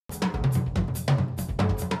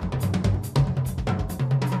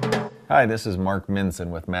Hi, this is Mark Minson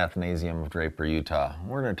with Mathnasium of Draper, Utah.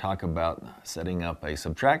 We're going to talk about setting up a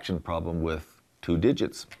subtraction problem with two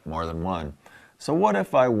digits, more than one. So what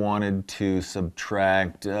if I wanted to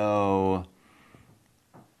subtract,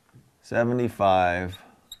 75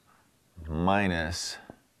 minus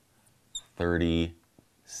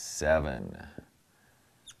 37?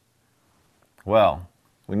 Well,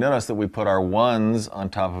 we notice that we put our ones on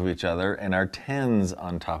top of each other and our tens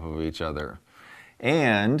on top of each other.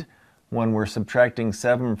 And when we're subtracting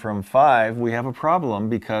 7 from 5, we have a problem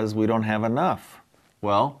because we don't have enough.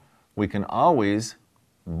 Well, we can always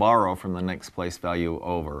borrow from the next place value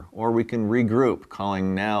over, or we can regroup,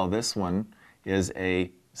 calling now this one is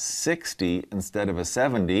a 60 instead of a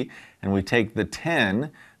 70, and we take the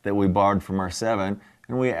 10 that we borrowed from our 7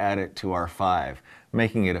 and we add it to our 5,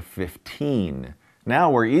 making it a 15.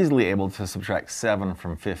 Now we're easily able to subtract 7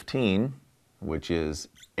 from 15, which is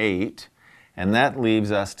 8. And that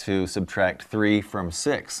leaves us to subtract 3 from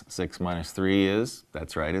 6. 6 minus 3 is,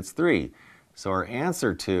 that's right, it's 3. So our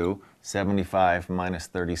answer to 75 minus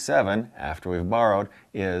 37, after we've borrowed,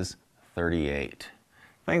 is 38.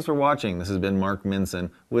 Thanks for watching. This has been Mark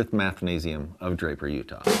Minson with Mathnasium of Draper,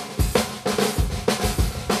 Utah.